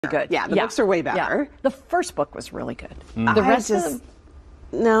Good. Yeah, the books are way better. Yeah. The first book was really good. The rest of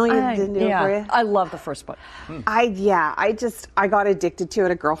no, you didn't do it for you. I love the first book. I got addicted to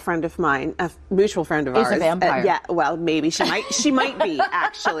it. A girlfriend of mine, a mutual friend of ours, is a vampire. yeah, well, maybe she might be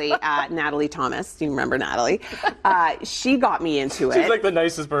actually. Natalie Thomas, do you remember Natalie? She got me into it. She's like the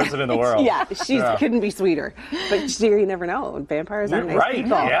nicest person in the world. Yeah, couldn't be sweeter. But you never know. Vampires are nice people.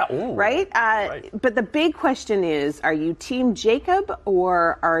 Yeah. Ooh. Right? But the big question is, are you Team Jacob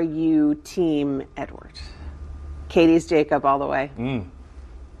or are you Team Edward? Katie's Jacob all the way.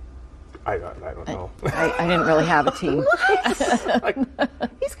 I don't know. I didn't really have a team. These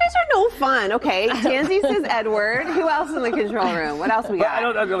guys are no fun. Okay, Tansy says Edward. Who else in the control room? What else we got? I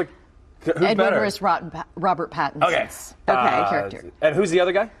don't like. Who's Edward better? is Robert Pattinson's character. And who's the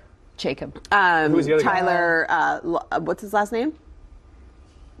other guy? Jacob. Who's the other guy? Tyler. What's his last name?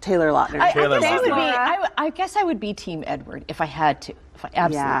 Taylor Lautner. I guess I would be Team Edward if I had to. If I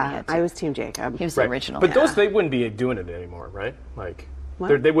absolutely had to. I was Team Jacob. He was the original. But they wouldn't be doing it anymore, right? Like.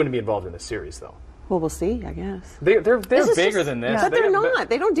 They wouldn't be involved in the series, though. Well, we'll see, I guess. They're bigger than this. But they're not.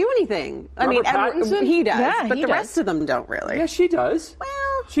 They don't do anything. Robert Pattinson? He does, Yeah, but he the does. rest of them don't really. Yeah, she does. Well,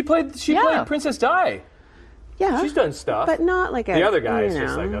 she played Princess Di. yeah. She's done stuff. But not like the other guy is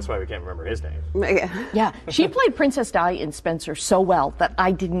just like, that's why we can't remember his name. Yeah, she played Princess Di in Spencer so well that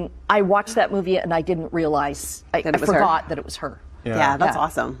I watched that movie and I didn't realize, I forgot that it was her. Yeah, that's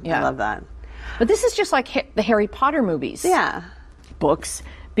awesome. Yeah. I love that. But this is just like the Harry Potter movies. Yeah. Books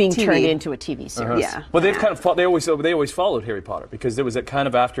being turned into a TV series. Yeah. Well, they've kind of they always followed Harry Potter because there was it kind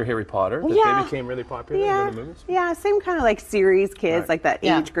of after Harry Potter that they became really popular in the movies. Yeah, same kind of like series kids, like that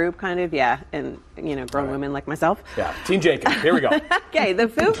age group kind of, and grown women like myself. Yeah, Team Jacob. Here we go. Okay, the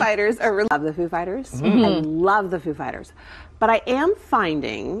Foo Fighters love the Foo Fighters. I love the Foo Fighters. But I am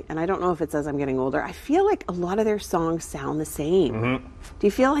finding, and I don't know if it's as I'm getting older, I feel like a lot of their songs sound the same. Do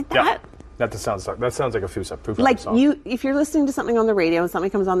you feel like that? Yeah. That sounds like a Foo Fighters like song. If you're listening to something on the radio and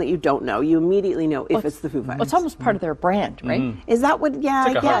something comes on that you don't know, you immediately know if it's the Foo Fighters. Well, it's almost part of their brand, right? Is that what? Yeah,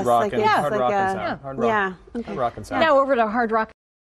 It's like I a guess. hard rock and sound. Hard rock and sound. Now over to hard rock.